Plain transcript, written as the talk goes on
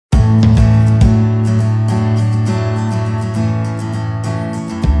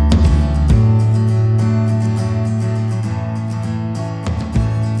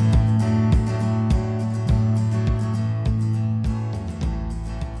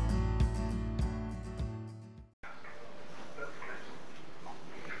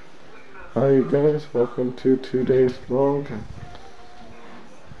Hi you guys, welcome to today's vlog.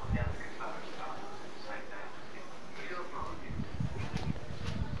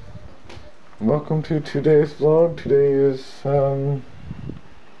 Welcome to today's vlog. Today is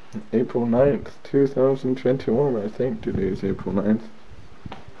April 9th, 2021. I think today is April 9th.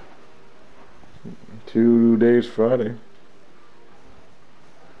 Today's Friday.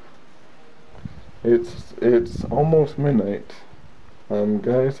 It's almost midnight.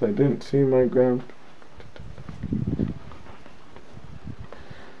 Guys, I didn't see my grandparents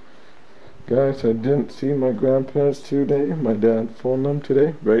today. My dad phoned them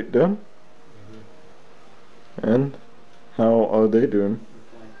today, right, Dad? And how are they doing?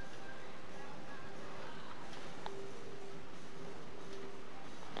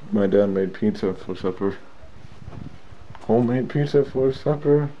 My dad made pizza for supper. Homemade pizza for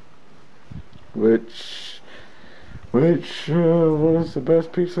supper, which was the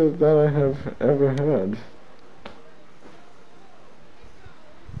best pizza that I have ever had.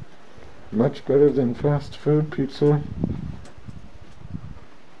 Much better than fast food pizza.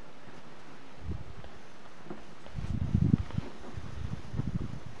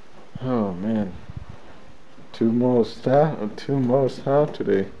 Oh man, two more staff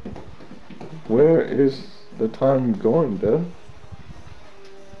today. Where is the time going, Dad?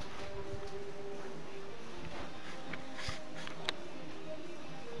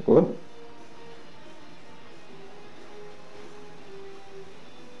 What?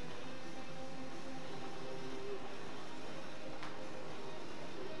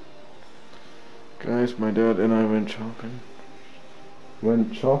 Guys, my dad and I went shopping.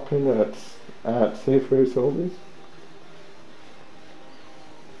 Went shopping at Safeway Sobeys.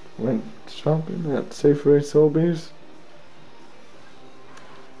 Went shopping at Safeway Sobeys.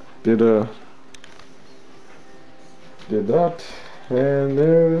 Did that, and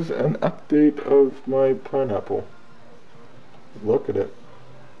there's an update of my pineapple. Look at it.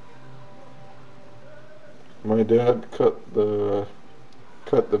 My dad cut the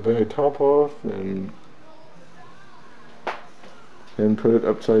very top off and put it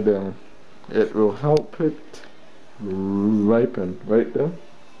upside down. It will help it ripen, right, Dad?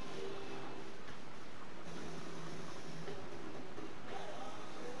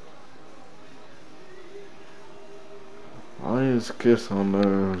 Why is Kiss on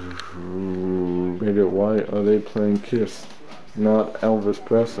the radio? Why are they playing Kiss? Not Elvis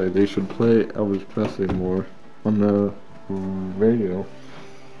Presley. They should play Elvis Presley more on the radio.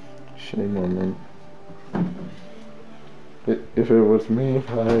 Shame on them. If it was me,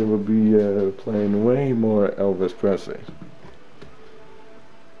 I would be playing way more Elvis Presley.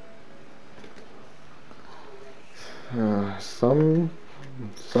 Some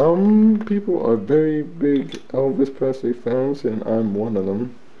people are very big Elvis Presley fans, and I'm one of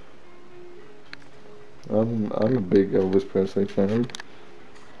them. I'm a big Elvis Presley fan.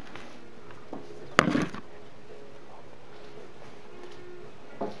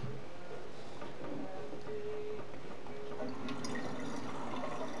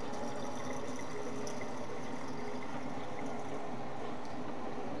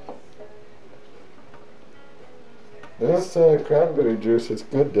 This cranberry juice is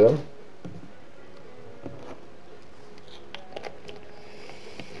good, Dad.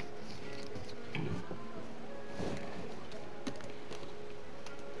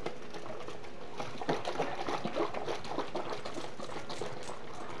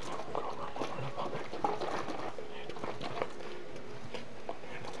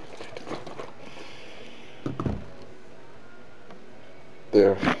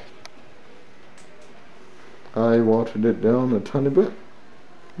 There. I watered it down a tiny bit,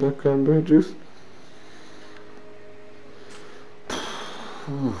 the cranberry juice.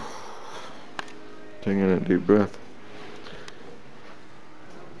 Taking a deep breath.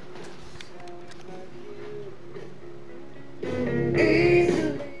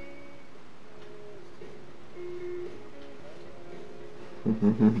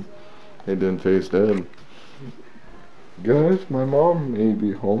 It didn't taste bad. Guys, my mom may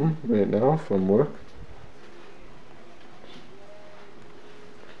be home right now from work.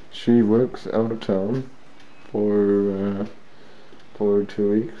 She works out of town for 2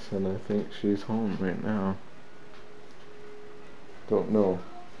 weeks, and I think she's home right now. Don't know,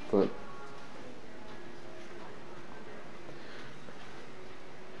 but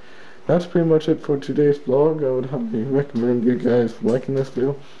that's pretty much it for today's vlog. I would highly recommend you guys liking this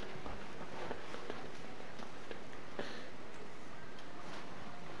video.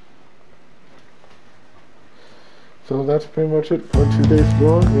 So that's pretty much it for today's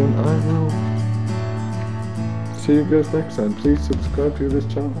vlog, and I will see you guys next time. Please subscribe to this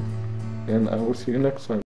channel. and I will see you next time.